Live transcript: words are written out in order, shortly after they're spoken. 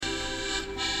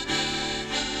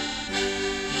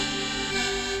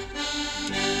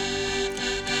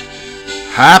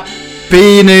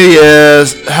Happy New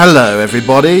Year's! Hello,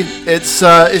 everybody. It's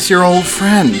your old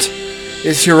friend.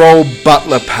 It's your old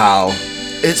butler pal.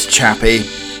 It's Chappie,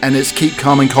 and it's Keep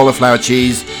Calm and Cauliflower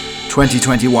Cheese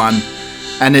 2021,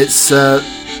 and it's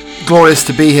glorious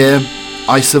to be here.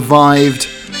 I survived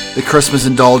the Christmas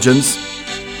indulgence.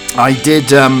 I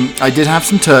did have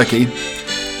some turkey.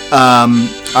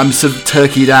 I'm sort of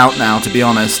turkeyed out now, to be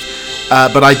honest.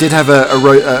 But I did have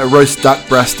a roast duck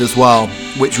breast as well,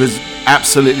 which was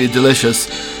absolutely delicious.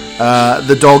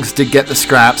 The dogs did get the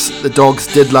scraps. The dogs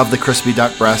did love the crispy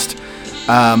duck breast,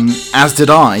 as did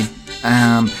I.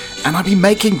 And I've been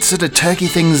making sort of turkey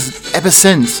things ever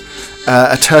since.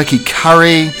 A turkey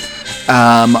curry.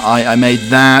 I made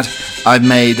that. I've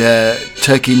made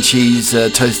turkey and cheese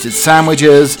toasted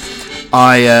sandwiches.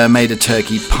 I made a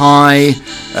turkey pie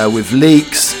with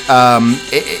leeks. I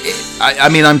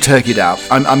mean, I'm turkeyed out.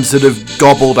 I'm sort of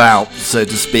gobbled out, so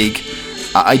to speak.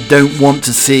 I don't want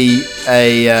to see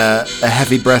a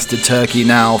heavy-breasted turkey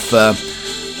now for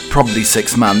probably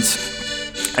 6 months,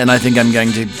 and I think I'm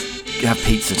going to have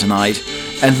pizza tonight.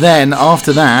 And then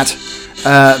after that,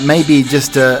 maybe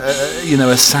just a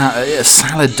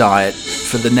salad diet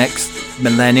for the next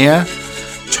millennia,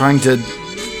 trying to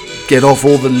get off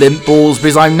all the limp balls,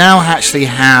 because I now actually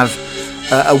have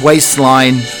a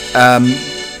waistline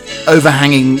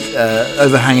overhanging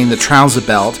the trouser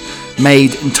belt,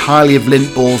 made entirely of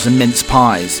lint balls and mince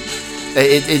pies.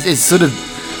 It's sort of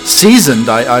seasoned,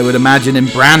 I would imagine, in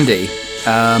brandy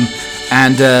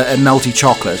and melty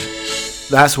chocolate.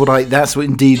 That's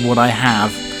indeed what I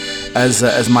have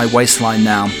as my waistline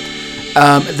now.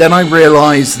 Then I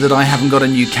realised that I haven't got a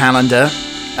new calendar,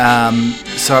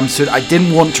 so I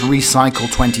didn't want to recycle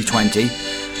 2020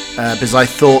 because I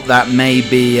thought that may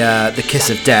be the kiss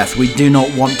of death. We do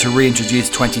not want to reintroduce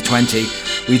 2020.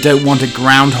 We don't want a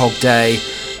Groundhog Day,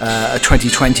 a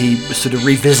 2020 sort of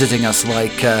revisiting us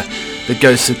like the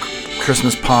ghosts of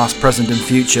Christmas past, present and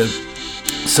future.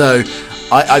 So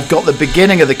I've got the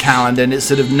beginning of the calendar, and it's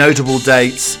sort of notable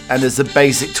dates, and there's the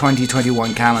basic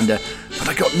 2021 calendar, but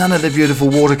I got none of the beautiful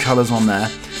watercolours on there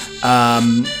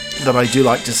that I do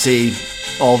like to see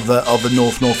of the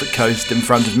Norfolk coast in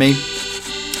front of me.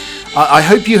 I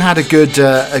hope you had a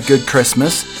good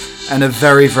Christmas and a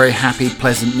very, very happy,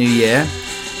 pleasant New Year.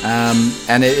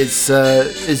 And it's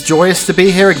joyous to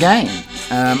be here again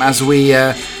as we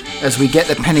get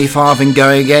the penny farthing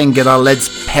going again, get our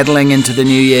legs pedaling into the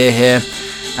new year here,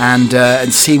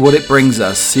 and see what it brings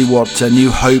us, see what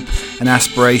new hope and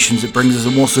aspirations it brings us,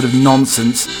 and what sort of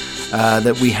nonsense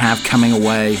that we have coming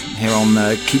away here on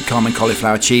Keep Calm and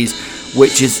Cauliflower Cheese,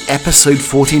 which is episode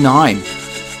 49.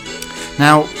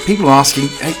 Now, people are asking,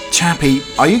 hey, Chappie,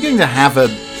 are you going to have a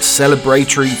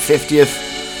celebratory 50th?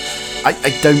 I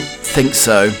don't think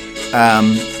so.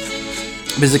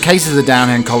 Because the cases are down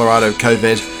here in Colorado of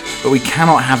COVID, but we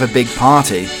cannot have a big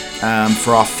party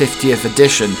for our 50th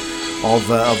edition of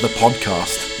the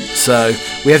podcast. So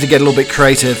we have to get a little bit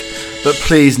creative, but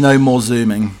please, no more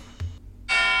Zooming.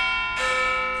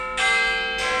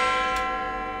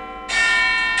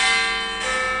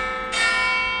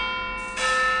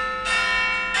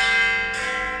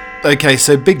 Okay,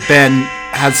 so Big Ben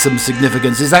has some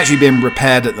significance. It's actually being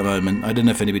repaired at the moment. I don't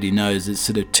know if anybody knows. It's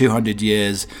sort of 200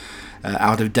 years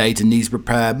out of date and needs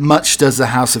repair. Much does the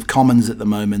House of Commons at the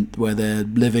moment, where they're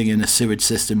living in a sewage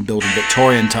system built in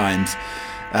Victorian times.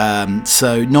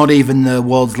 So not even the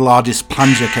world's largest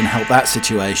plunger can help that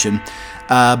situation.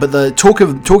 But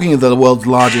talking of the world's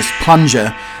largest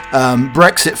plunger,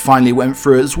 Brexit finally went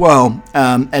through as well.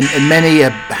 And many are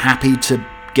happy to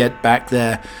get back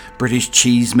their British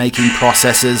cheese making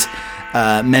processes.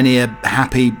 Many are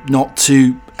happy not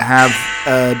to have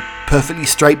perfectly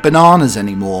straight bananas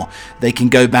anymore. They can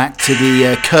go back to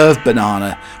the curved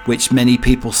banana, which many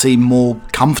people seem more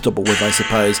comfortable with, I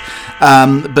suppose.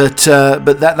 But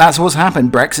that's what's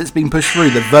happened. Brexit's been pushed through.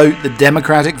 The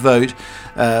Democratic vote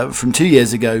from 2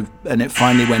 years ago, and it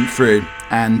finally went through.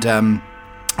 And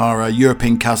our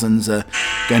European cousins are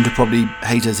going to probably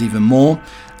hate us even more.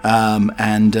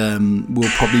 And we'll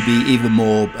probably be even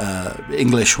more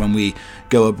English when we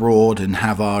go abroad and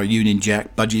have our Union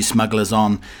Jack budgie smugglers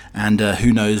on, and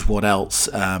who knows what else,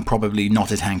 probably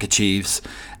knotted handkerchiefs,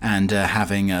 and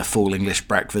having a full English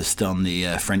breakfast on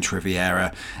the French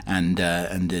Riviera and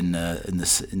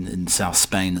in South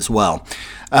Spain as well.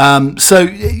 So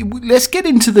let's get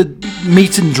into the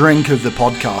meat and drink of the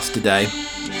podcast today.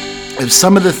 Of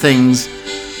some of the things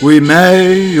we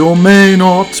may or may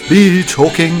not be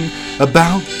talking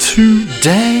about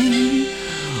today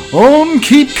on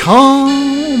Keep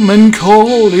Calm and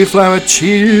Cauliflower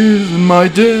Cheese, my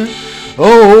dear.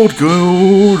 Old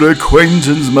good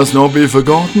acquaintance must not be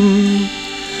forgotten.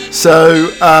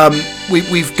 So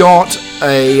we've got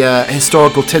a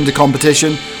historical Tinder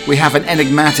competition. We have an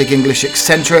enigmatic English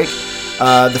eccentric.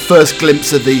 The first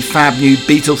glimpse of the fab new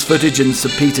Beatles footage in Sir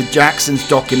Peter Jackson's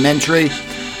documentary.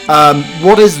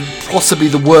 What is possibly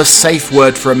the worst safe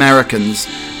word for Americans?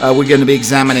 We're going to be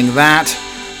examining that.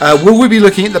 Will we be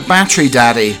looking at the battery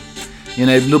daddy? You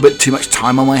know, a little bit too much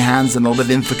time on my hands and a lot of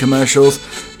info commercials.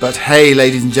 But hey,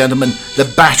 ladies and gentlemen,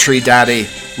 the battery daddy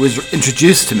was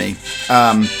introduced to me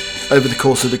over the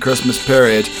course of the Christmas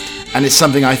period. And it's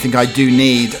something I think I do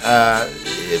need,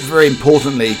 very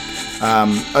importantly,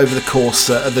 over the course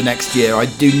of the next year. I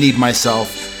do need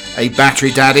myself a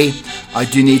battery daddy. I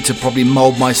do need to probably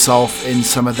mould myself in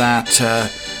some of that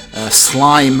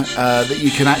slime that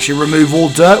you can actually remove all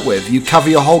dirt with. You cover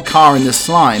your whole car in this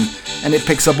slime and it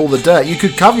picks up all the dirt. You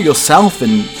could cover yourself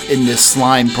in this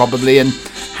slime probably and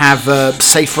have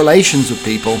safe relations with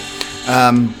people.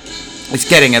 It's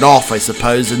getting it off, I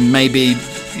suppose, and maybe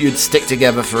you'd stick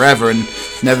together forever and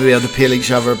never be able to peel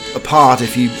each other apart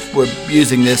if you were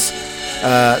using this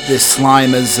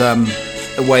slime as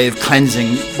a way of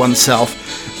cleansing oneself.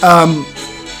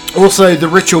 Also, the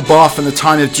ritual bath and the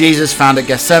time of Jesus found at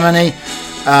Gethsemane.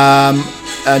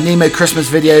 A Nemo Christmas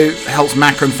video helps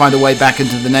Macron find a way back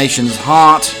into the nation's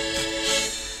heart.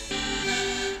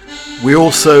 We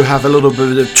also have a little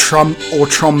bit of trump or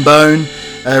trombone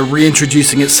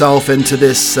reintroducing itself into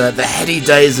this the heady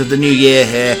days of the new year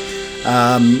here.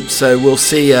 So we'll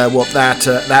see what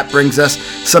that brings us.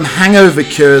 Some hangover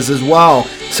cures as well.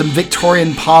 Some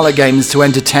Victorian parlour games to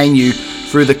entertain you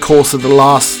through the course of the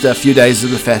last few days of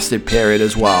the festive period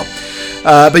as well.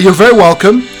 But you're very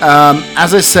welcome.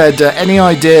 As I said, any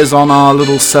ideas on our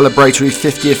little celebratory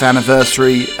 50th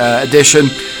anniversary edition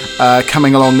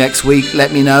coming along next week,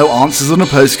 let me know. Answers on a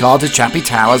postcard to Chappie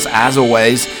Towers, as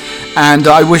always. And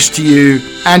I wish to you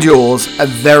and yours a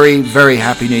very, very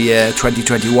happy New Year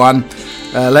 2021.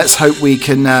 Let's hope we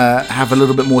can have a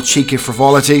little bit more cheeky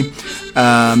frivolity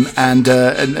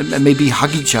and maybe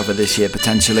hug each other this year,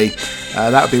 potentially.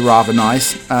 That would be rather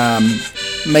nice.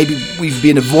 Maybe we've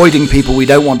been avoiding people we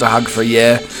don't want to hug for a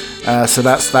year, so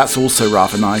that's also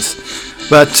rather nice.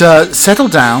 But settle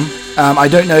down. I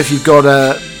don't know if you've got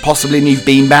a possibly new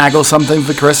beanbag or something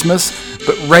for Christmas,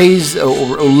 but raise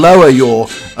or lower your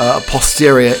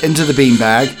posterior into the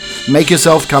beanbag, make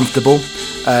yourself comfortable,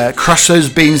 crush those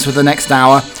beans for the next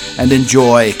hour, and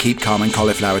enjoy Keep Calm and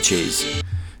Cauliflower Cheese.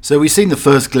 So we've seen the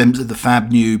first glimpse of the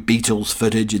fab new Beatles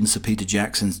footage in Sir Peter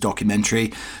Jackson's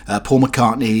documentary. Paul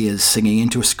McCartney is singing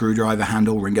into a screwdriver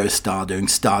handle, Ringo Starr doing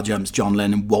star jumps, John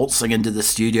Lennon waltzing into the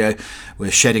studio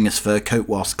with shedding his fur coat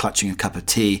whilst clutching a cup of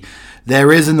tea.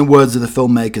 There is, in the words of the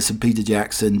filmmaker Sir Peter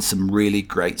Jackson, some really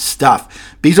great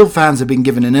stuff. Beatle fans have been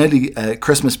given an early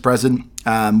Christmas present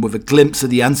with a glimpse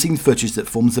of the unseen footage that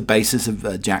forms the basis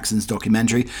of Jackson's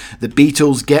documentary. The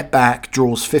Beatles Get Back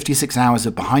draws 56 hours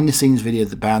of behind-the-scenes video of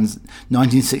the band's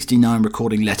 1969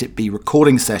 recording Let It Be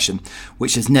recording session,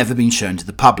 which has never been shown to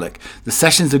the public. The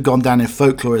sessions have gone down in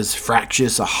folklore as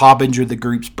fractious, a harbinger of the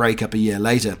group's breakup a year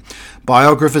later.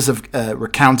 Biographers have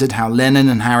recounted how Lennon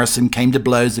and Harrison came to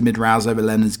blows amid rows over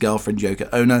Lennon's girlfriend Yoko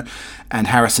Ono and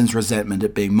Harrison's resentment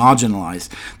at being marginalised.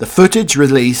 The footage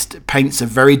released paints a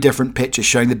very different picture,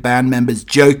 showing the band members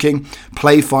joking,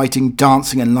 play fighting,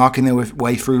 dancing and larking their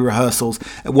way through rehearsals.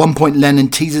 At one point, Lennon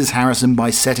teases Harrison by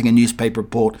setting a newspaper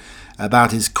report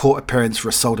about his court appearance for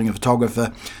assaulting a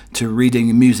photographer to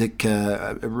reading music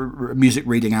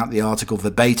reading out the article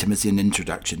verbatim as an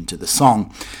introduction to the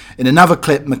song. In another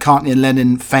clip, McCartney and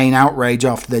Lennon feign outrage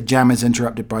after their jam is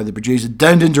interrupted by the producer.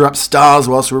 "Don't interrupt stars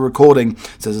whilst we're recording,"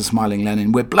 says a smiling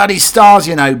Lennon. "We're bloody stars,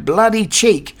 you know, bloody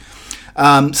cheek."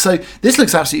 So this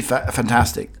looks absolutely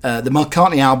fantastic. The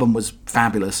McCartney album was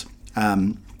fabulous.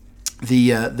 The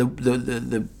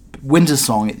winter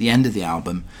song at the end of the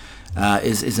album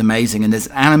is amazing, and there's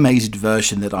an animated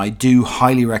version that I do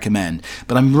highly recommend.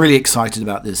 But I'm really excited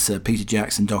about this Peter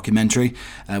Jackson documentary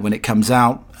when it comes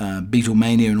out.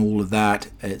 Beatlemania and all of that.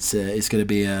 It's going to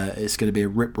be a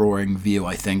rip roaring view,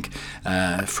 I think,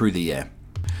 through the year.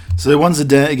 So once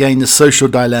again, the social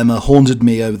dilemma haunted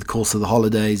me over the course of the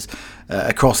holidays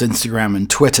across Instagram and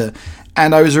Twitter,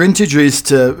 and I was introduced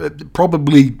to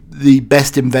probably the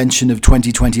best invention of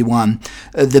 2021,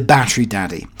 the battery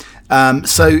daddy.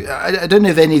 So I don't know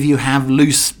if any of you have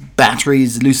loose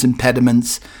batteries, loose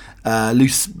impediments, any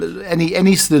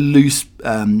sort of loose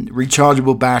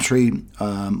rechargeable battery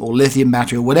or lithium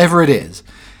battery or whatever it is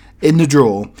in the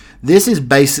drawer. This is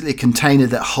basically a container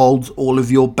that holds all of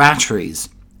your batteries.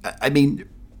 I mean,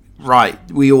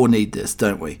 right, we all need this,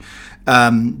 don't we?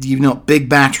 You've got big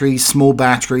batteries, small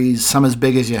batteries, some as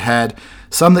big as your head,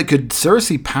 some that could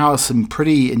seriously power some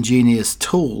pretty ingenious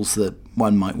tools that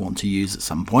one might want to use at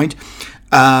some point.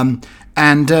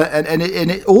 And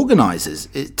it organizes.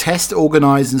 It tests,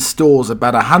 organizes, and stores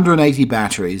about 180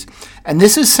 batteries. And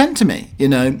this is sent to me.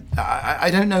 I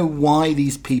don't know why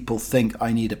these people think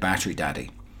I need a battery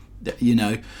daddy.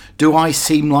 Do I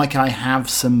seem like I have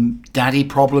some daddy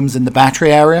problems in the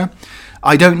battery area?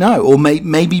 I don't know. Or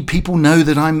maybe people know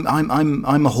that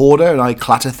I'm a hoarder and I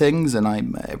clutter things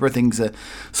and everything's a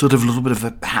sort of a little bit of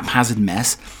a haphazard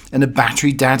mess. And a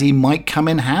battery daddy might come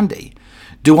in handy.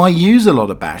 Do I use a lot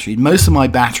of batteries? Most of my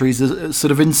batteries are sort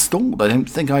of installed. I don't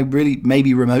think I really,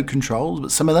 maybe remote controls,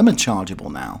 but some of them are chargeable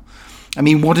now. I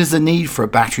mean, what is the need for a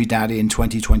battery daddy in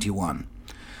 2021?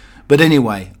 But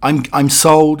anyway, I'm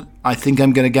sold. I think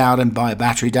I'm going to go out and buy a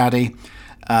battery daddy.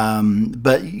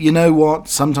 But you know what?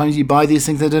 Sometimes you buy these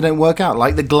things that don't work out.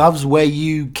 Like the gloves where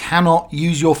you cannot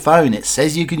use your phone. It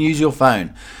says you can use your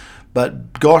phone.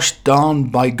 But gosh darn,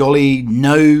 by golly,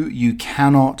 no, you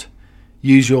cannot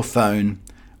use your phone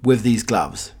with these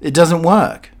gloves. It doesn't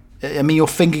work. I mean, your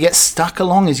finger gets stuck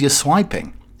along as you're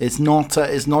swiping. It's not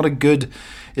a good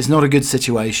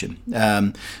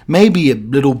situation. Maybe a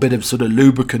little bit of sort of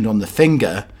lubricant on the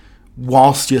finger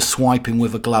whilst you're swiping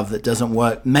with a glove that doesn't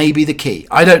work may be the key.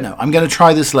 I don't know. I'm going to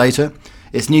try this later.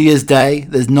 It's New Year's Day.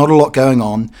 There's not a lot going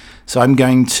on, so I'm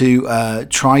going to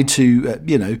try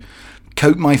to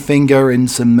coat my finger in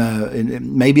some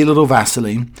maybe a little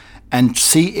Vaseline and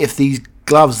see if these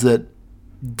gloves that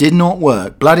did not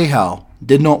work, bloody hell,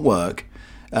 did not work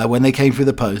when they came through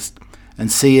the post,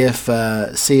 and see if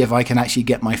I can actually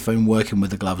get my phone working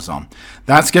with the gloves on.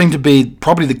 That's going to be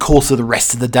probably the course of the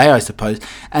rest of the day, I suppose,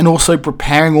 and also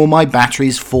preparing all my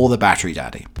batteries for the battery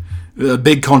daddy.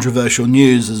 Big controversial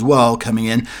news as well coming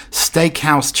in.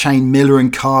 Steakhouse chain Miller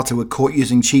 & Carter were caught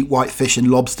using cheap whitefish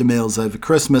and lobster meals over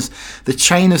Christmas. The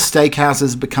chain of steakhouses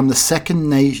has become the second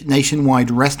nationwide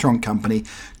restaurant company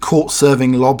caught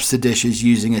serving lobster dishes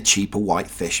using a cheaper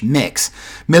whitefish mix.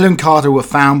 Miller & Carter were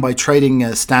found by trading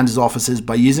standards officers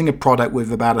by using a product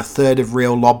with about a third of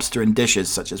real lobster in dishes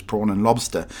such as prawn and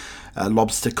lobster.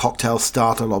 Lobster cocktail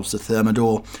starter, lobster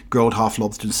thermidor, grilled half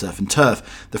lobster and surf and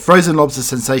turf. The frozen lobster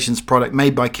sensations product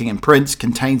made by King and Prince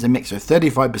contains a mix of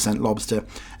 35% lobster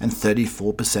and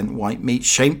 34% white meat,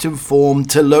 shaped and formed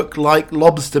to look like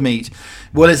lobster meat.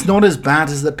 Well, it's not as bad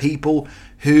as the people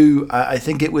who, I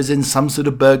think it was in some sort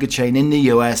of burger chain in the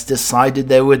US, decided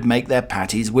they would make their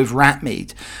patties with rat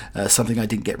meat. Something I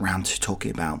didn't get round to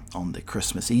talking about on the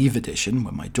Christmas Eve edition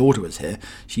when my daughter was here.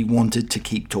 She wanted to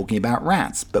keep talking about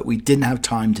rats, but we didn't have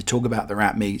time to talk about the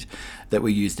rat meat that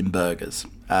we used in burgers.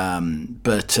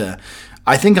 But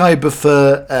I think I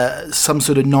prefer some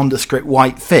sort of nondescript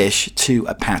white fish to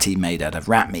a patty made out of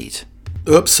rat meat.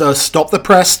 Oops, stop the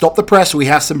press. We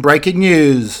have some breaking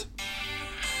news.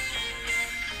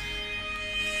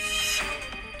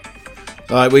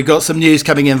 All right, we've got some news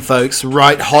coming in, folks.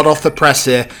 Right, hot off the press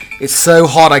here. It's so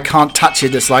hot I can't touch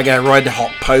it. It's like a red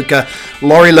hot poker.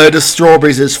 Lorry load of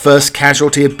strawberries is first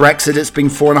casualty of Brexit. It's been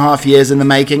 4.5 years in the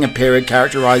making, a period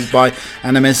characterised by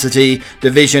animosity,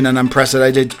 division and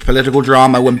unprecedented political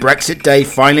drama. When Brexit Day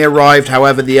finally arrived,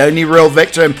 however, the only real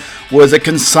victim was a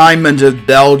consignment of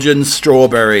Belgian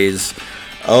strawberries.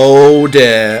 Oh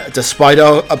dear. Despite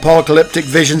apocalyptic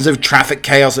visions of traffic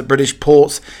chaos at British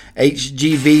ports,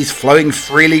 HGVs flowing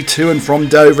freely to and from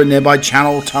Dover and nearby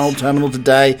Channel Tunnel Terminal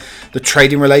today, the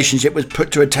trading relationship was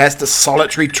put to a test. A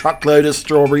solitary truckload of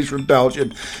strawberries from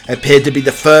Belgium appeared to be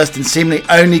the first and seemingly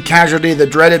only casualty of the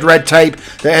dreaded red tape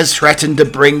that has threatened to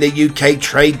bring the UK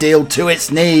trade deal to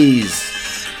its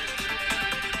knees.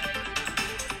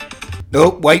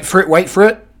 Oh, wait for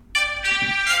it.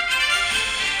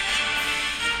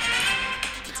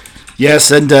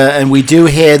 Yes, and we do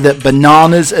hear that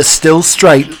bananas are still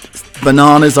straight.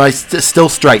 Bananas are still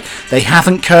straight. They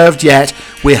haven't curved yet.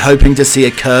 We're hoping to see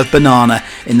a curved banana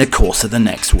in the course of the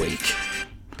next week.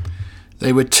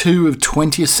 They were two of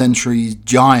 20th century's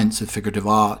giants of figurative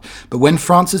art, but when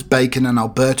Francis Bacon and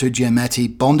Alberto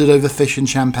Giametti bonded over fish and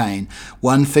champagne,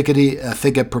 one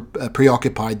figure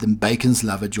preoccupied them, Bacon's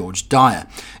lover George Dyer.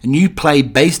 A new play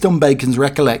based on Bacon's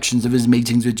recollections of his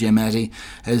meetings with Giametti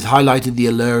has highlighted the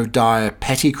allure of Dyer, a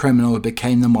petty criminal who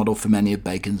became the model for many of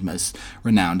Bacon's most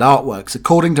renowned artworks.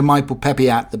 According to Michael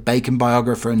Pepiat, the Bacon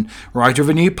biographer and writer of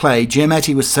a new play,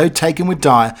 Giametti was so taken with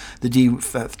Dyer that he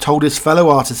told his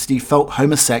fellow artists that he felt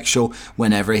homosexual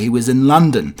whenever he was in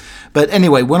London. But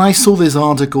anyway, when I saw this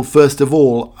article, first of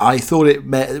all, I thought it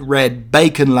read,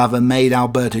 "Bacon lover made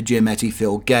Alberto Giametti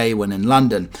feel gay when in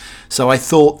London." So I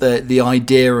thought that the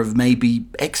idea of maybe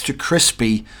extra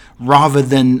crispy rather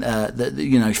than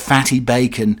fatty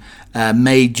bacon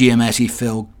made Giametti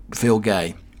feel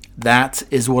gay. That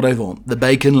is what I thought. The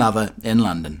bacon lover in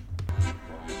London.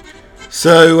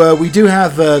 So we do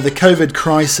have the COVID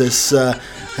crisis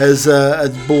has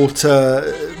brought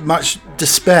much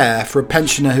despair for a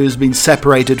pensioner who has been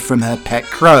separated from her pet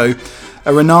crow.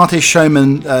 A Renate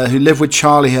showman who lived with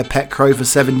Charlie, her pet crow, for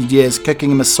 70 years, cooking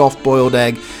him a soft-boiled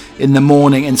egg in the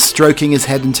morning and stroking his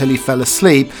head until he fell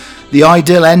asleep. The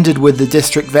idyll ended with the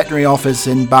district veterinary office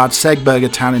in Bad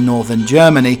Segeberger town in northern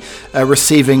Germany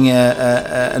receiving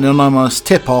an anonymous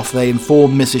tip-off. They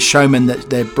informed Mrs. Showman that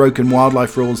they'd broken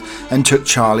wildlife rules and took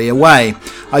Charlie away.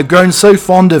 "I've grown so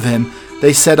fond of him,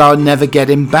 they said I'd never get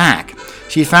him back."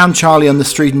 She found Charlie on the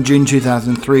street in June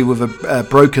 2003 with a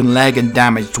broken leg and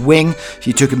damaged wing.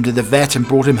 She took him to the vet and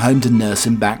brought him home to nurse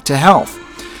him back to health.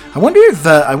 I wonder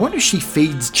if she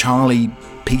feeds Charlie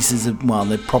pieces of, well,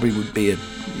 there probably would be a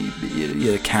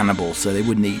cannibal, so they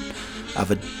wouldn't eat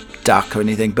of a duck or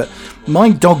anything. But my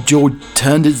dog George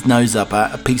turned his nose up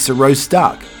at a piece of roast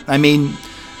duck. I mean,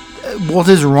 what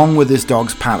is wrong with this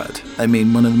dog's palate? I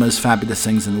mean, one of the most fabulous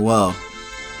things in the world.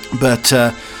 But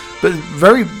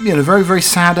very, very, very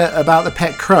sad about the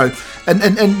pet crow.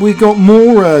 And we've got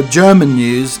more German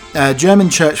news. German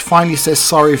church finally says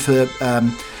sorry for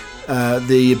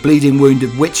the bleeding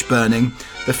wounded witch burning.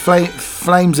 The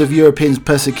flames of Europeans'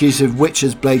 persecution of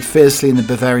witches blazed fiercely in the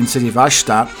Bavarian city of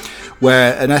Eichstätt,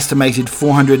 where an estimated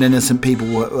 400 innocent people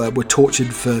were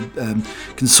tortured for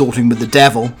consorting with the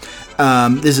devil.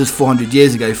 This is 400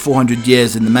 years ago, 400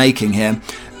 years in the making here.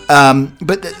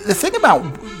 But the thing about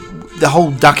the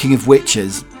whole ducking of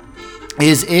witches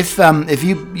is if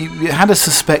you had a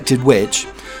suspected witch,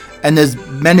 and there's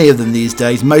many of them these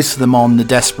days, most of them on the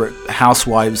Desperate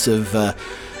Housewives of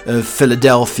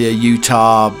Philadelphia,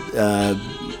 Utah,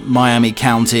 Miami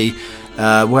County,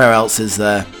 where else is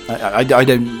there? I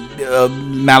don't.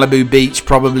 Malibu Beach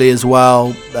probably as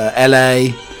well,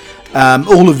 LA,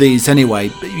 all of these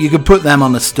anyway. You could put them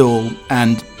on a stool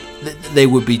and they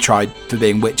would be tried for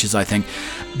being witches, I think.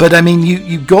 But I mean,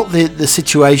 you've got the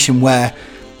situation where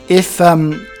if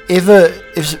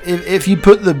you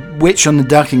put the witch on the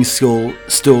ducking stool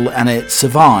and it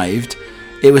survived,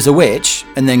 it was a witch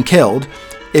and then killed.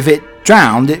 If it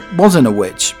drowned, it wasn't a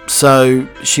witch. So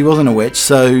she wasn't a witch,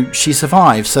 so she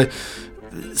survived. So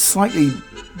slightly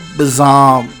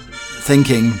bizarre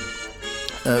thinking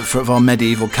for our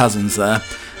medieval cousins there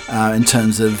in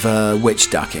terms of witch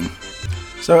ducking.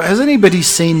 So has anybody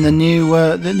seen the new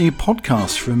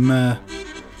podcast from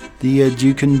the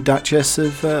Duke and Duchess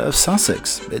of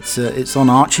Sussex? It's on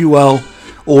Archewell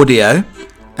Audio,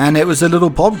 and it was a little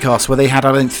podcast where they had,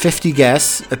 I think, 50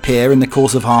 guests appear in the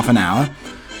course of half an hour,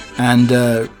 and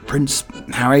Prince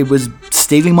Harry was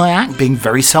stealing my act, being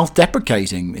very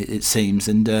self-deprecating, it seems,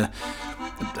 and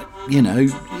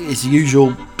his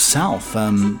usual self.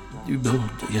 I'm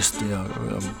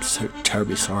so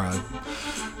terribly sorry.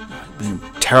 I've been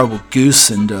a terrible goose,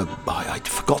 and I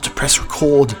forgot to press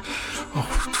record.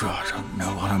 Oh God, I don't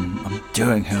know what I'm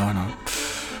doing here.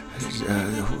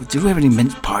 Do we have any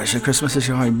mince pies for Christmas this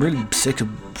year? I'm really sick of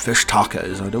fish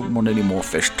tacos. I don't want any more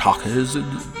fish tacos.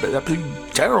 That'd be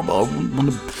terrible. I want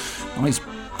a nice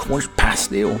coarse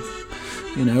pasty, or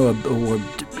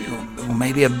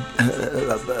maybe a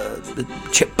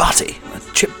chip butty. A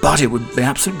chip butty would be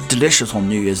absolutely delicious on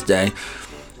New Year's Day.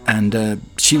 And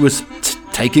she was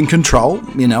taking control.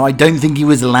 I don't think he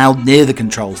was allowed near the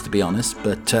controls, to be honest.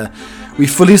 But we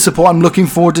fully support. I'm looking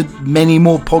forward to many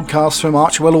more podcasts from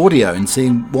Archewell Audio and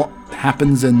seeing what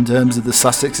happens in terms of the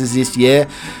Sussexes this year.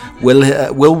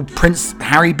 Will Prince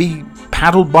Harry be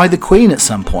paddled by the Queen at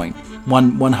some point?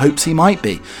 One hopes he might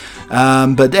be.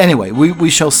 But anyway, we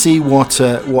shall see what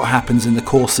happens in the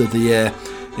course of the year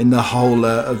in the whole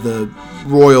of the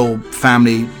royal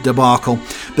family debacle.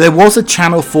 There was a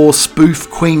Channel 4 spoof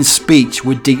Queen's speech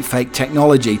with deepfake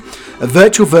technology. A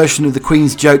virtual version of the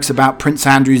Queen's jokes about Prince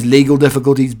Andrew's legal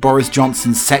difficulties, Boris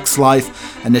Johnson's sex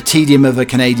life, and the tedium of a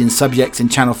Canadian subjects in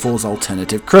Channel 4's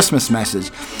alternative Christmas message.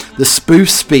 The spoof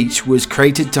speech was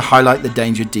created to highlight the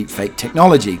danger of deepfake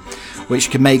technology,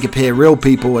 which can make appear real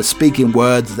people as speaking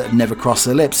words that have never crossed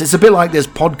their lips. It's a bit like this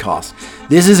podcast.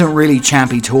 This isn't really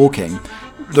Chappie talking.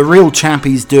 The real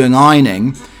Chappie's doing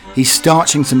ironing, he's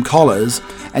starching some collars,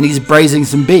 and he's braising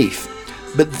some beef.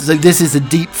 But so this is a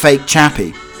deep fake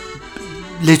Chappie.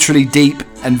 Literally deep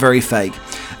and very fake.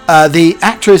 The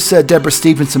actress Deborah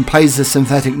Stevenson plays the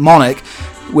synthetic monarch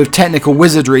with technical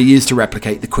wizardry used to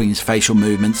replicate the Queen's facial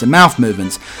movements and mouth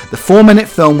movements. The 4-minute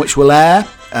film, which aired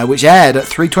at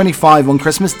 3:25 on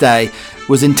Christmas Day,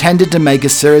 was intended to make a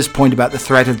serious point about the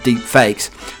threat of deep fakes.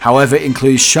 However, it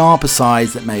includes sharp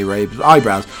asides that may raise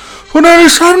eyebrows. For nearly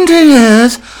 70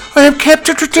 years, I have kept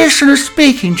a tradition of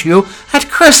speaking to you at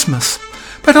Christmas.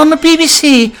 But on the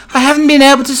BBC, I haven't been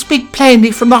able to speak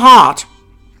plainly from the heart.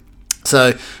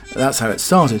 So, that's how it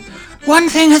started. One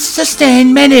thing that's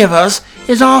sustained many of us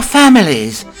is our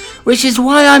families, which is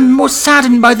why I'm more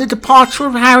saddened by the departure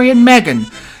of Harry and Meghan.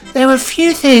 There are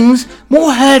few things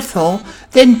more hurtful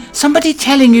than somebody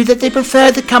telling you that they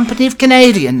prefer the company of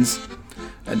Canadians.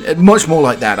 And much more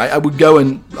like that. I would go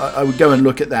and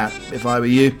look at that if I were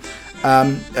you.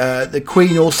 The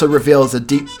Queen also reveals a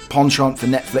deep penchant for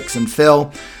Netflix and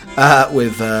Phil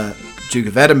with Duke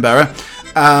of Edinburgh.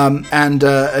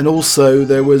 And also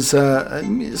there was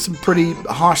some pretty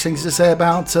harsh things to say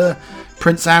about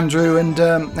Prince Andrew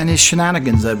and his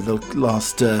shenanigans over the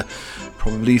last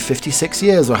probably 56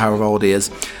 years or however old he is.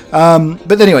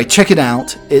 But anyway, check it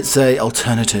out. It's a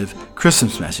alternative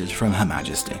Christmas message from Her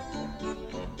Majesty.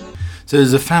 So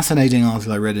there's a fascinating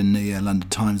article I read in the London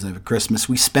Times over Christmas.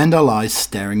 We spend our lives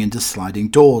staring into sliding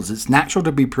doors. It's natural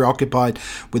to be preoccupied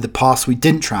with the past we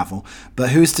didn't travel, but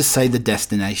who's to say the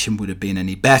destination would have been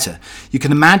any better? You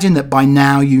can imagine that by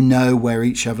now you know where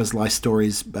each other's life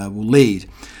stories will lead,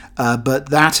 but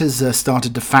that has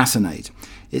started to fascinate.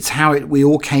 It's how we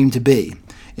all came to be.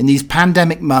 In these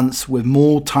pandemic months, with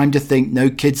more time to think, no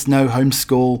kids, no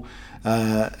homeschool,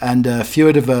 and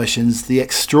fewer diversions, the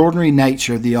extraordinary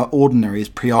nature of the ordinary is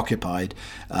preoccupied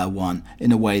one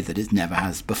in a way that it never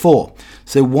has before.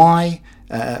 So why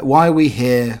are we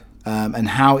here, and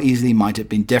how easily might it have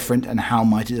been different, and how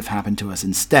might it have happened to us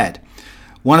instead?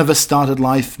 One of us started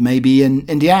life maybe in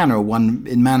Indiana, or one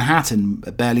in Manhattan,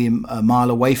 barely a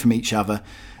mile away from each other,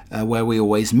 where we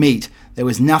always meet. There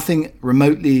was nothing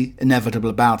remotely inevitable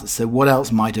about it, so what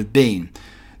else might have been?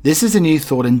 This is a new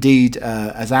thought indeed,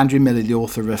 as Andrew Miller, the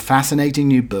author of a fascinating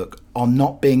new book on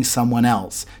not being someone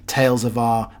else, Tales of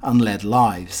Our Unled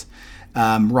Lives,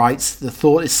 writes, the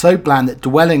thought is so bland that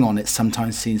dwelling on it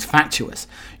sometimes seems fatuous.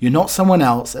 You're not someone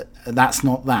else, that's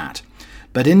not that.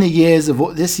 But in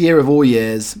this year of all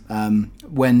years,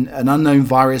 when an unknown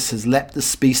virus has leapt the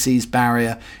species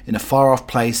barrier in a far-off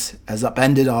place, has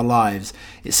upended our lives,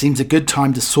 it seems a good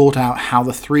time to sort out how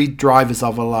the three drivers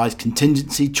of our lives,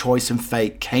 contingency, choice and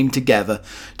fate, came together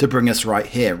to bring us right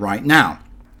here, right now.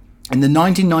 In the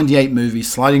 1998 movie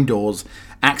Sliding Doors,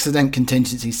 accident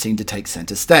contingency seemed to take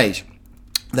centre stage.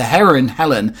 The heroine,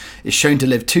 Helen, is shown to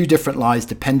live two different lives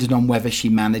depending on whether she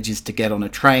manages to get on a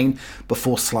train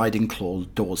before sliding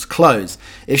doors close.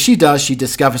 If she does, she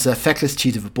discovers her feckless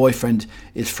cheat of a boyfriend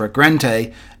is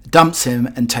fragrante, dumps him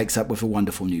and takes up with a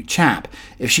wonderful new chap.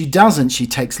 If she doesn't, she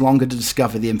takes longer to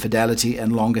discover the infidelity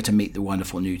and longer to meet the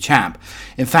wonderful new chap.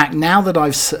 In fact, now that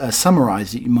I've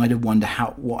summarised it, you might have wondered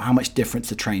how much difference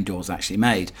the train doors actually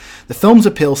made. The film's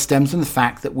appeal stems from the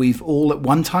fact that we've all at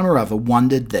one time or other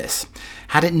wondered this.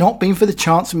 Had it not been for the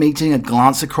chance of meeting, a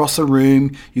glance across a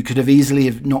room you could have easily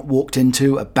have not walked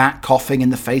into, a bat coughing in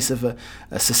the face of a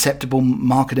susceptible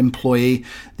market employee,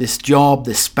 this job,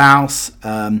 this spouse,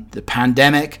 the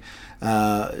pandemic,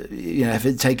 if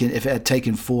it had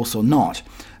taken force or not,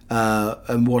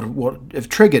 and what have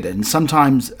triggered it, and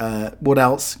sometimes what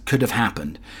else could have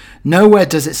happened. Nowhere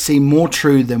does it seem more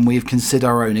true than we've considered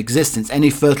our own existence.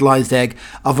 Any fertilized egg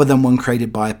other than one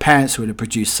created by our parents would have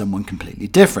produced someone completely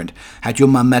different. Had your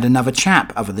mum met another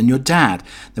chap other than your dad,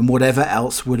 then whatever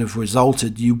else would have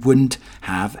resulted you wouldn't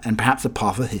have, and perhaps the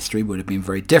path of history would have been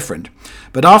very different.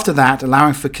 But after that,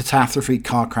 allowing for catastrophe,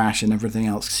 car crash and everything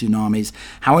else, tsunamis,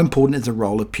 how important is the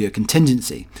role of pure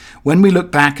contingency? When we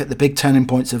look back at the big turning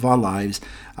points of our lives,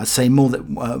 I'd say more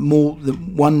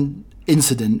than one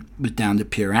incident was down to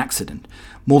pure accident.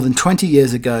 More than 20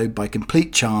 years ago, by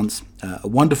complete chance, a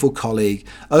wonderful colleague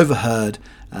overheard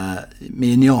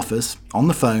me in the office on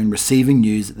the phone receiving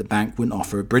news that the bank wouldn't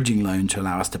offer a bridging loan to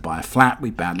allow us to buy a flat we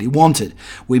badly wanted.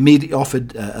 We immediately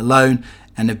offered a loan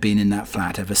and have been in that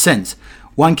flat ever since.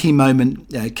 One key moment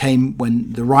came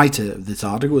when the writer of this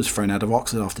article was thrown out of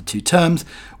Oxford after 2 terms,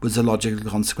 was the logical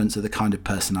consequence of the kind of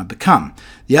person I'd become.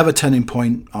 The other turning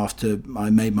point after I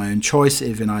made my own choice,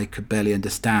 even I could barely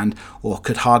understand or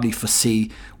could hardly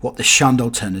foresee what the shunned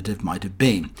alternative might have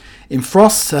been. In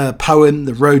Frost's poem,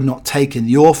 The Road Not Taken,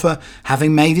 the author,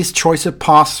 having made his choice of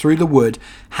path through the wood,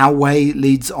 how way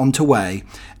leads on to way,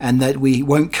 and that we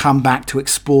won't come back to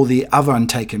explore the other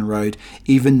untaken road,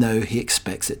 even though he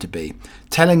expects it to be.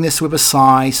 Telling this with a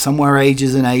sigh, somewhere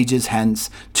ages and ages hence,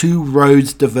 2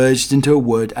 roads diverged into a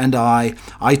wood, and I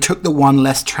took the one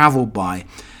less travelled by,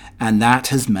 and that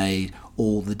has made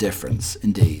all the difference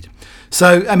indeed.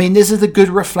 So, I mean, this is a good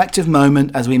reflective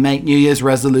moment as we make New Year's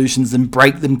resolutions and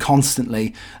break them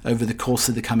constantly over the course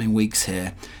of the coming weeks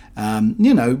here.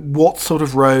 What sort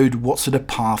of road, what sort of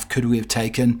path could we have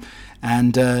taken?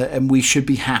 And we should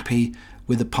be happy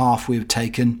with the path we've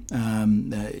taken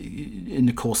in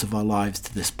the course of our lives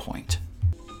to this point.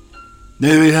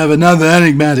 There we have another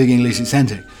enigmatic English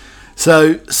eccentric.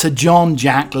 So, Sir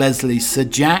Jack Leslie,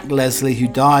 who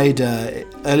died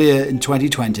earlier in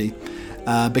 2020,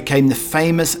 became the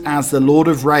famous as the Lord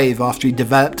of Rave after he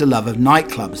developed a love of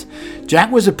nightclubs. Jack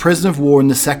was a prisoner of war in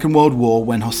the Second World War.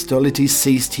 When hostilities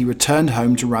ceased, he returned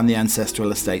home to run the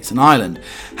ancestral estates in Ireland.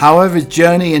 However, his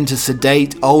journey into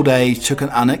sedate old age took an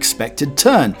unexpected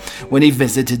turn when he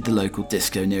visited the local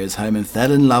disco near his home and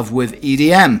fell in love with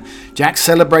EDM. Jack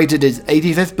celebrated his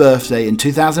 85th birthday in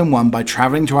 2001 by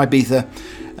travelling to Ibiza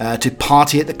to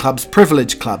party at the club's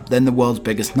Privilege Club, then the world's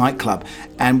biggest nightclub,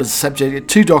 and was subject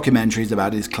to 2 documentaries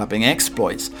about his clubbing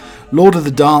exploits. Lord of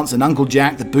the Dance and Uncle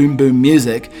Jack, the Boom Boom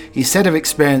Music, he said of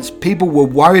experience, people were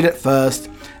worried at first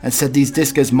and said these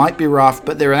discos might be rough,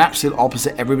 but they're an absolute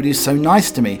opposite. Everybody's so nice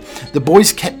to me. The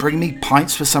boys kept bringing me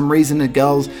pints for some reason. The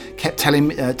girls kept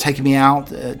taking me out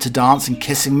to dance and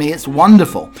kissing me. It's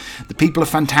wonderful. The people are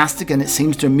fantastic, and it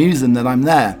seems to amuse them that I'm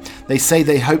there. They say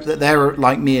they hope that they're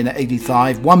like me in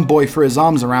 85. One boy threw his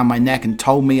arms around my neck and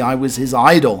told me I was his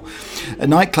idol. A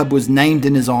nightclub was named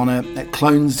in his honour at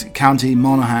Clones County,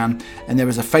 Monaghan, and there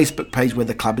is a Facebook page where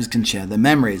the clubbers can share their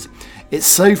memories. It's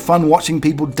so fun watching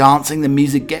people dancing. The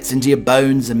music gets into your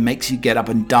bones and makes you get up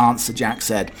and dance, Sir Jack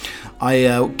said.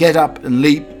 I get up and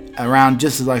leap around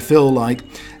just as I feel like.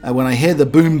 When I hear the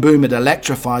boom boom, it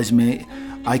electrifies me.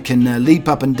 I can leap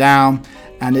up and down,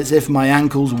 and it's as if my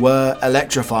ankles were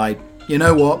electrified. You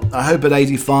know what? I hope at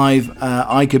 85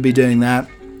 I could be doing that.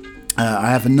 I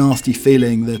have a nasty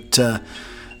feeling that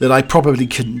I probably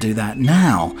couldn't do that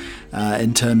now.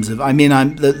 In terms of, I mean,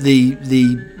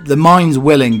 the mind's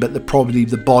willing, but probably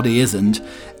the body isn't.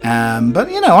 But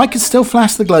I could still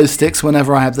flash the glow sticks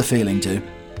whenever I have the feeling to.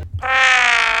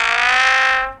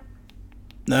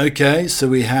 Okay, so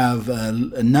we have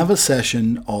another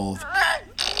session of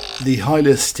the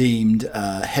highly esteemed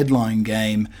headline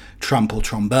game Trump or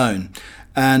Trombone,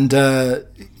 and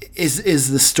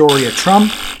is the story a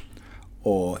trump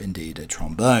or indeed a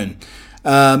trombone?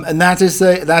 And that is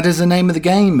the name of the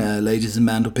game, ladies and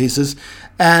mantelpieces.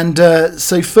 And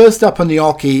so first up on the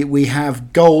Oki, we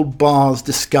have gold bars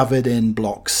discovered in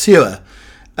block sewer.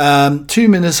 2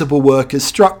 municipal workers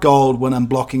struck gold when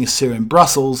unblocking a sewer in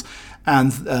Brussels,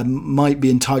 and might be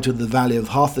entitled to the value of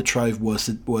half the trove, worth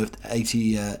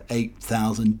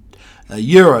 88,000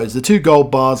 euros. The 2 gold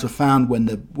bars were found when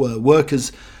the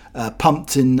workers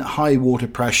pumped in high water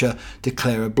pressure to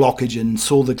clear a blockage and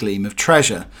saw the gleam of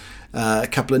treasure. A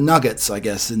couple of nuggets, I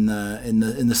guess, in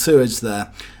the sewage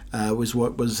there was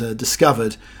what was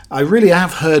discovered. I really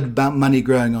have heard about money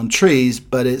growing on trees,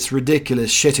 but it's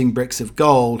ridiculous shitting bricks of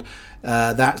gold.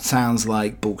 That sounds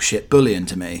like bullshit bullion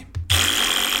to me.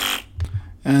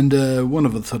 And one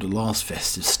of the sort of last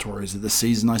festive stories of the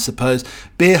season, I suppose.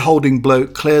 Beer-holding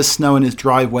bloke clears snow in his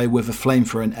driveway with a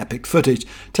flamethrower in epic footage.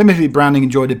 Timothy Browning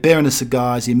enjoyed a beer and a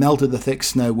cigar as he melted the thick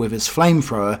snow with his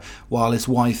flamethrower, while his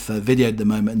wife videoed the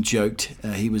moment and joked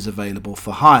he was available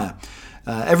for hire.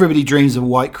 Everybody dreams of a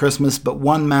white Christmas, but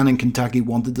one man in Kentucky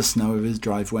wanted the snow of his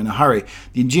driveway in a hurry.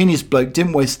 The ingenious bloke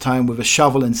didn't waste time with a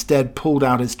shovel, instead pulled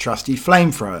out his trusty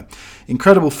flamethrower.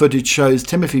 Incredible footage shows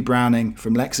Timothy Browning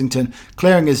from Lexington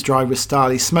clearing his drive with style.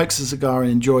 He smokes a cigar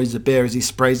and enjoys the beer as he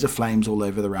sprays the flames all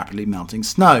over the rapidly melting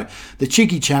snow. The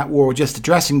cheeky chap wore just a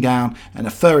dressing gown and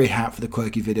a furry hat for the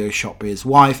quirky video shot by his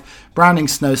wife.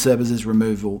 Browning's snow services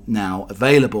removal now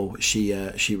available, she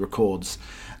records.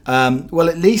 Well,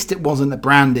 at least it wasn't a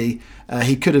brandy.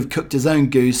 He could have cooked his own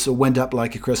goose or went up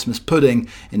like a Christmas pudding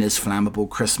in his flammable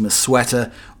Christmas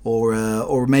sweater,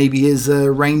 or maybe his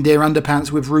reindeer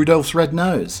underpants with Rudolph's red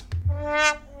nose.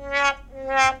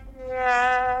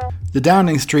 The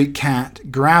Downing Street cat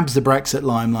grabs the Brexit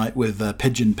limelight with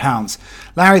pigeon pounce.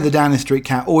 Larry the Downing Street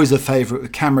cat, always a favourite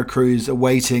with camera crews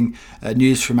awaiting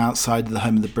news from outside the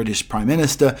home of the British Prime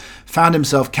Minister, found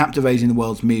himself captivating the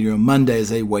world's media on Monday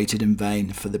as they waited in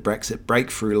vain for the Brexit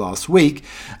breakthrough last week.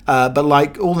 But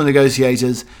like all the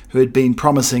negotiators who had been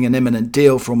promising an imminent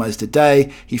deal for almost a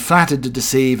day, he flattered to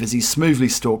deceive as he smoothly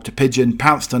stalked a pigeon,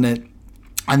 pounced on it,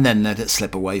 and then let it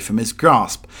slip away from his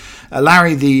grasp.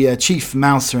 Larry, the chief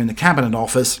mouser in the Cabinet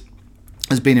Office,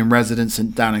 has been in residence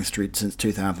in Downing Street since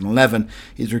 2011.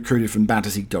 He's recruited from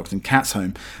Battersea Dogs and Cats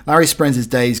Home. Larry spends his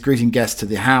days greeting guests to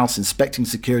the house, inspecting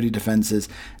security defences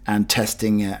and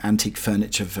testing antique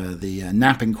furniture for the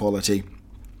napping quality.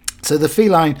 So the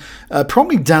feline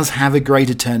probably does have a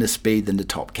greater turn of speed than the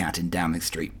top cat in Downing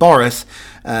Street, Boris,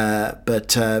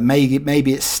 but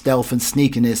maybe its stealth and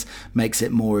sneakiness makes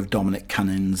it more of Dominic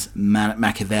Cunning's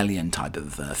Machiavellian type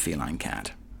of feline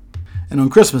cat. And on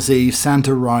Christmas Eve,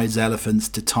 Santa rides elephants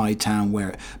to Thai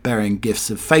town bearing gifts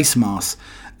of face masks.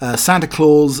 Santa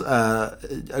Claus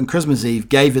on Christmas Eve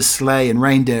gave his sleigh and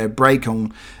reindeer a break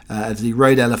as he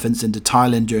rode elephants into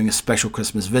Thailand during a special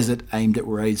Christmas visit aimed at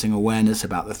raising awareness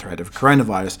about the threat of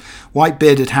coronavirus.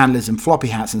 White-bearded handlers in floppy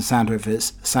hats and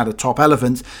Santa top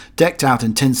elephants decked out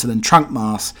in tinsel and trunk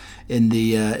masks in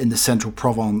the central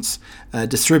Provence,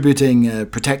 distributing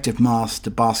protective masks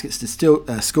to baskets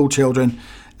to school children.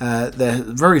 They're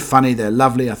very funny, they're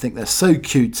lovely. I think they're so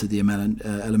cute to the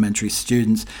elementary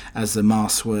students as the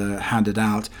masks were handed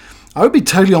out. I would be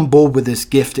totally on board with this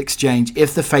gift exchange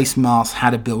if the face mask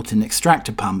had a built-in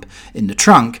extractor pump in the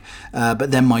trunk,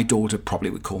 but then my daughter probably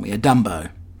would call me a Dumbo.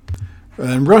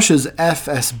 Russia's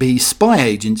FSB spy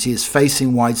agency is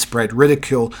facing widespread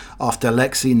ridicule after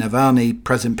Alexei Navalny,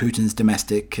 President Putin's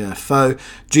domestic foe,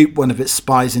 duped one of its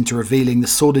spies into revealing the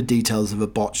sordid details of a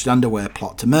botched underwear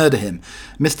plot to murder him.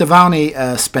 Mr.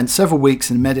 Navalny spent several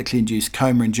weeks in a medically induced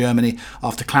coma in Germany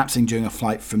after collapsing during a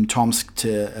flight from Tomsk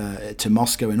to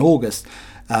Moscow in August.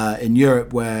 In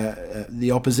Europe, where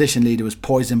the opposition leader was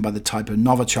poisoned by the type of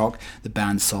Novichok, the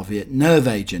banned Soviet nerve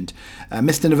agent.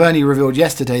 Mr. Navalny revealed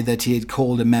yesterday that he had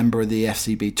called a member of the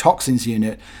FSB toxins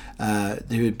unit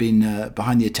who had been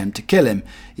behind the attempt to kill him.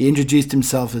 He introduced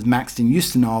himself as Maxim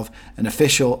Ustinov, an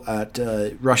official at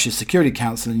Russia's Security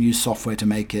Council, and used software to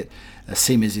make it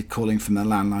seem as if calling from the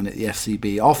landline at the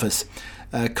FSB office.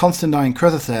 Konstantin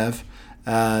Krothaev,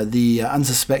 the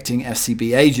unsuspecting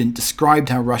FSB agent, described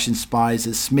how Russian spies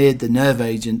had smeared the nerve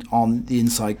agent on the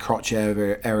inside crotch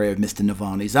area of Mr.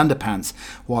 Navalny's underpants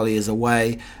while he is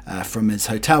away from his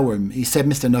hotel room. He said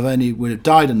Mr. Navalny would have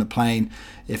died on the plane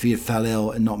if he had fell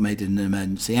ill and not made an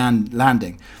emergency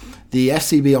landing. The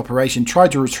FSB operation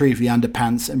tried to retrieve the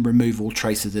underpants and remove all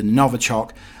traces of the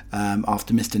Novichok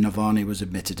after Mr. Navalny was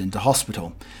admitted into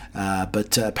hospital.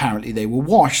 But apparently they were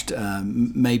washed,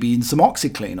 maybe in some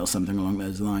OxyClean or something along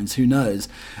those lines, who knows.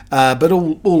 But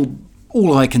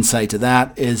all I can say to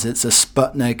that is it's a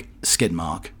Sputnik skid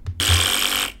mark.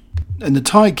 And the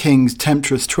Thai king's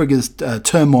temptress triggers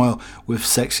turmoil with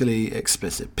sexually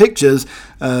explicit pictures.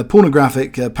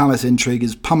 Pornographic palace intrigue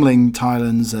is pummeling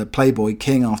Thailand's playboy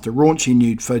king after raunchy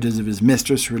nude photos of his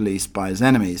mistress released by his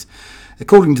enemies.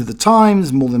 According to the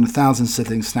Times, more than 1,000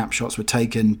 sizzling snapshots were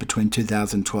taken between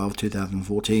 2012 and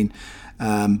 2014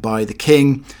 by the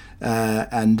king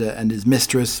and his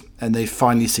mistress, and they've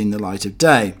finally seen the light of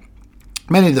day.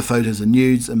 Many of the photos are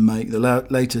nudes and make the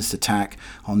latest attack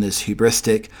on this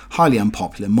hubristic, highly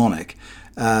unpopular monarch.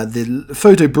 The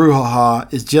photo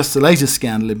brouhaha is just the latest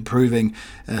scandal in proving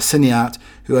Siniat,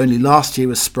 who only last year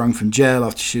was sprung from jail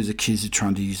after she was accused of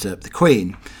trying to usurp the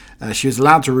Queen. She was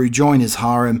allowed to rejoin his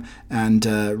harem, and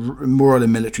royal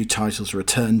and military titles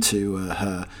returned to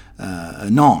her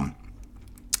anon.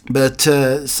 But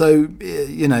I'm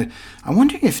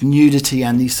wondering if nudity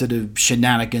and these sort of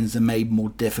shenanigans are made more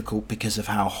difficult because of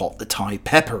how hot the Thai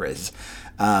pepper is.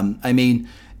 The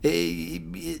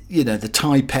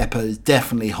Thai pepper is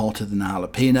definitely hotter than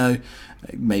jalapeno.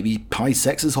 Maybe Thai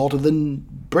sex is hotter than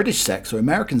British sex or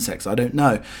American sex, I don't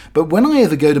know. But when I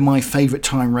ever go to my favourite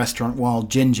Thai restaurant,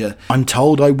 Wild Ginger, I'm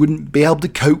told I wouldn't be able to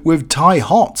cope with Thai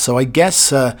hot. So I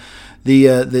guess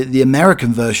the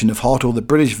American version of hot or the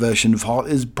British version of hot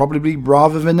is probably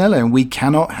rather vanilla, and we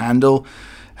cannot handle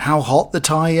how hot the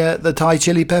Thai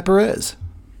chili pepper is.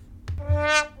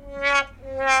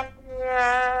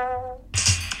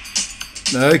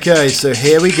 Okay, so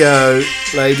here we go,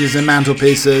 ladies and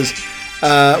mantelpieces.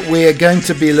 We are going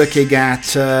to be looking at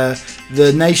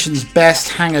the nation's best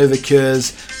hangover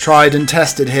cures, tried and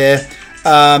tested here.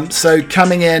 So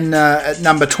coming in at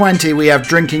number 20, we have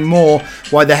drinking more.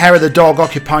 Why the hair of the dog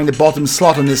occupying the bottom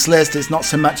slot on this list. It's not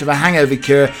so much of a hangover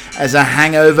cure as a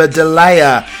hangover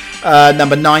delayer.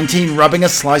 Number 19, rubbing a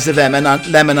slice of lemon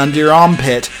under your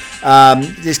armpit.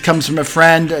 This comes from a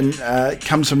friend and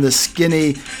comes from the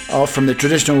skinny, from the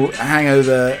traditional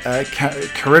hangover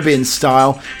Caribbean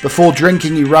style. Before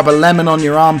drinking, you rub a lemon on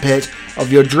your armpit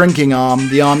of your drinking arm,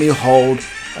 the arm you hold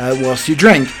whilst you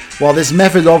drink. While this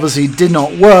method obviously did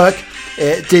not work,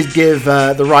 it did give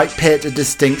the right pit a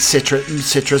distinct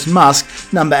citrus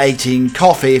musk. Number 18,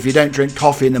 coffee. If you don't drink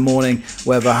coffee in the morning,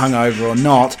 whether hungover or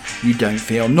not, you don't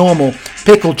feel normal.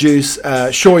 Pickle juice.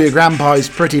 Sure, your grandpa's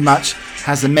pretty much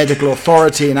has the medical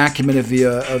authority and acumen of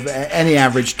any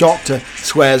average doctor,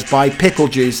 swears by pickle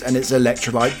juice and its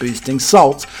electrolyte boosting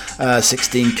salts.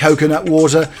 16, coconut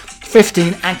water.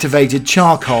 15, activated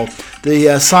charcoal.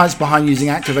 The science behind using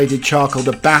activated charcoal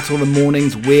to battle the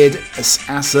morning's weird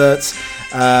asserts.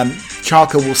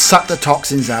 Charcoal will suck the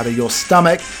toxins out of your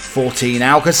stomach. 14,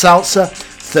 Alka-Seltzer.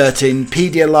 13,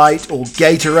 Pedialyte or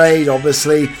Gatorade,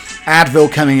 obviously.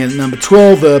 Advil coming in at number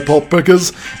 12, pop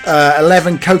pickers.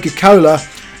 11, Coca-Cola.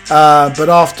 But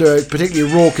after a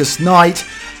particularly raucous night,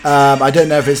 I don't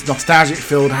know if it's nostalgic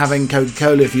filled having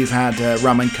Coca-Cola if you've had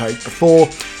rum and Coke before.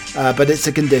 But it's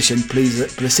a condition,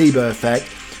 placebo effect.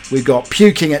 We've got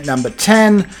puking at number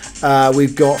 10.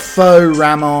 We've got faux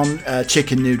ramon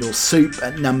chicken noodle soup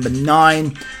at number 9.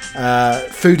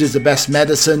 Food is the best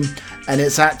medicine, and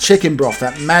it's that chicken broth,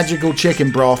 that magical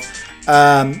chicken broth.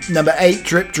 Number 8,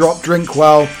 drip drop drink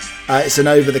well. It's an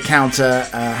over-the-counter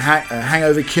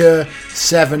hangover cure.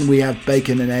 7, we have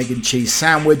bacon and egg and cheese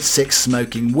sandwich. 6,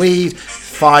 smoking weed.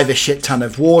 5, a shit ton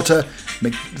of water.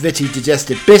 McVitie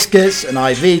digestive biscuits, an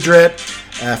IV drip,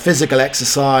 physical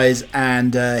exercise,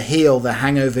 and heal the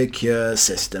hangover cure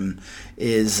system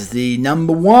is the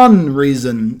number one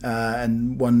reason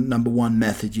and number one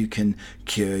method you can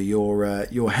cure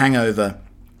your hangover.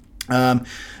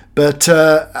 But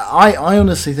I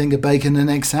honestly think a bacon and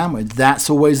egg sandwich, that's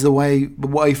always the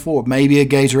way forward. Maybe a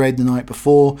Gatorade the night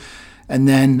before, and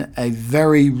then a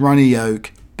very runny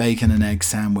yolk bacon and egg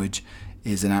sandwich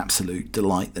is an absolute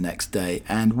delight the next day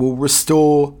and will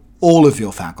restore all of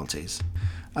your faculties.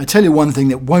 I tell you one thing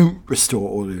that won't restore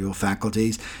all of your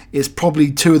faculties is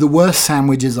probably 2 of the worst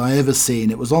sandwiches I ever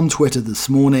seen. It was on Twitter this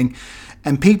morning,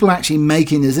 and people actually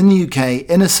making this in the UK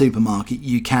in a supermarket.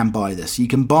 You can buy this. You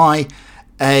can buy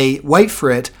a, wait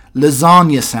for it,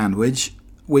 lasagna sandwich,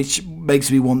 which makes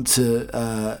me want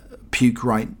to puke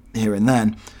right here and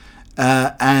then,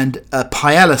 and a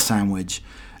paella sandwich.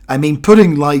 I mean,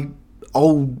 putting like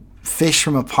old fish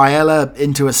from a paella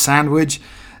into a sandwich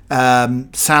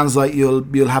sounds like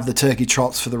you'll have the turkey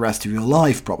trots for the rest of your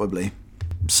life, probably.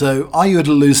 So, are you at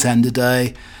a loose end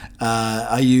today?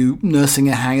 Are you nursing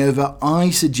a hangover? I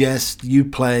suggest you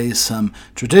play some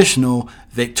traditional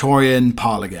Victorian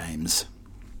parlour games.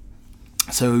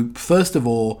 So, first of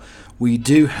all, we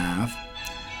do have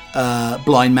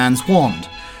Blind Man's Wand.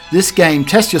 This game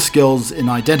tests your skills in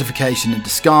identification and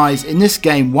disguise. In this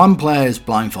game, one player is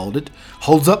blindfolded,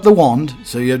 holds up the wand,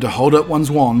 so you have to hold up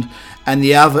one's wand, and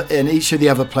each of the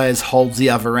other players holds the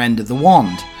other end of the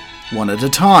wand, one at a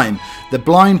time. The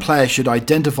blind player should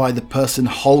identify the person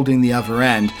holding the other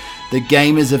end. The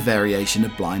game is a variation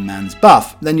of Blind Man's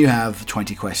Buff. Then you have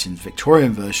 20 questions,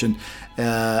 Victorian version.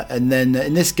 And then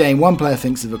in this game, one player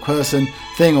thinks of a person,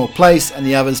 thing or place, and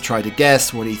the others try to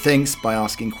guess what he thinks by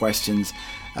asking questions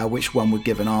which one would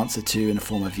give an answer to in the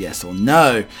form of yes or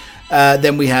no.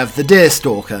 Then we have the Deer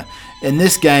Stalker. In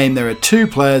this game, there are 2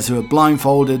 players who are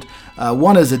blindfolded.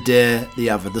 One is a deer, the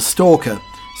other the stalker.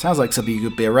 Sounds like something you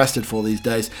could be arrested for these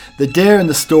days. The deer and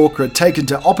the stalker are taken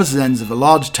to opposite ends of a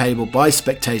large table by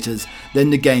spectators.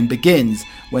 Then the game begins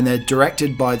when they're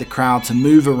directed by the crowd to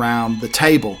move around the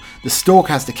table. The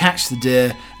stalker has to catch the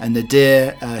deer, and the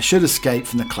deer should escape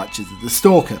from the clutches of the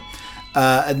stalker.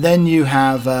 And then you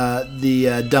have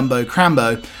the Dumbo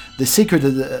Crambo. The secret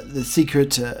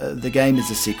of the game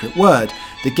is a secret word.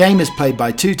 The game is played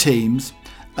by 2 teams.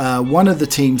 One of the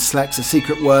teams selects a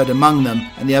secret word among them,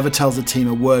 and the other tells the team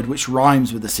a word which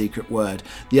rhymes with the secret word.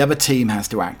 The other team has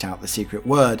to act out the secret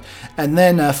word. And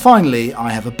then finally, I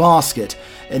have a basket.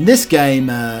 In this game,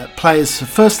 players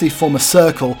firstly form a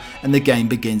circle, and the game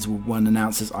begins when one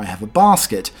announces, I have a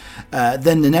basket.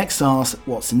 Then the next asks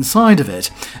what's inside of it.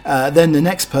 Then the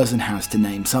next person has to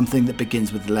name something that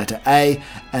begins with the letter A,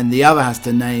 and the other has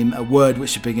to name a word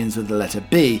which begins with the letter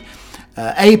B.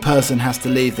 A person has to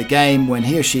leave the game when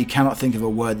he or she cannot think of a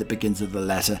word that begins with the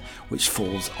letter which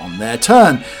falls on their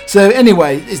turn. So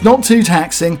anyway, it's not too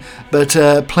taxing, but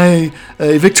play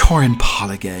a Victorian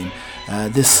parlour game.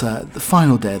 The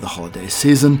final day of the holiday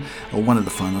season, or one of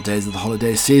the final days of the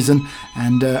holiday season,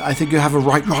 and I think you'll have a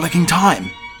right rollicking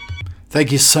time.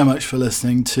 Thank you so much for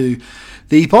listening to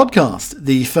the podcast,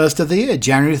 the first of the year,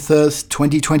 January 3rd,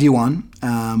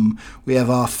 2021. We have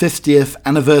our 50th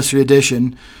anniversary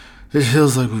edition. It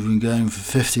feels like we've been going for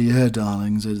 50 years,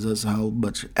 darlings. That's how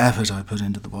much effort I put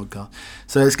into the podcast.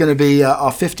 So it's going to be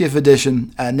our 50th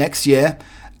edition next year.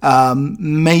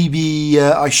 Maybe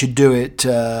I should do it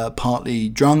partly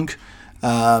drunk.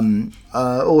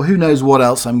 or who knows what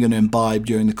else I'm going to imbibe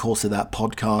during the course of that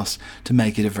podcast to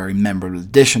make it a very memorable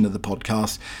edition of the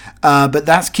podcast. But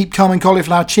that's Keep Calm and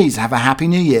Cauliflower Cheese. Have a happy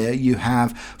new year. You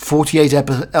have 48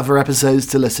 other episodes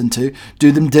to listen to.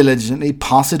 Do them diligently.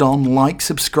 Pass it on. Like,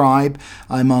 subscribe.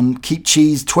 I'm on Keep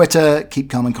Cheese Twitter, Keep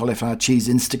Calm and Cauliflower Cheese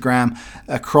Instagram,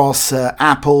 across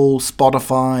Apple,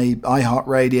 Spotify,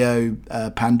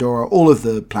 iHeartRadio, Pandora, all of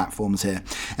the platforms here.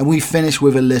 And we finish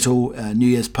with a little New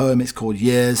Year's poem. It's called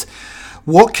Years.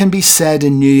 What can be said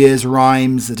in New Year's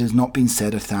rhymes that has not been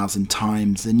said 1,000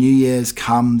 times? The New Year's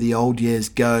come, the old years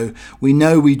go. We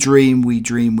know we dream, we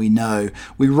know.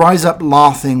 We rise up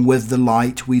laughing with the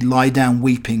light. We lie down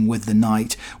weeping with the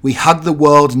night. We hug the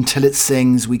world until it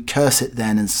sings. We curse it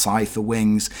then and sigh for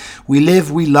wings. We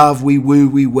live, we love, we woo,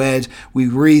 we wed. We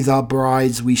wreathe our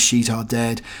brides, we sheet our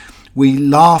dead. We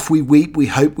laugh, we weep, we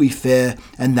hope, we fear,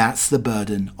 and that's the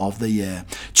burden of the year.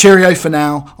 Cheerio for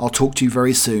now. I'll talk to you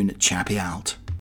very soon. Chappy out.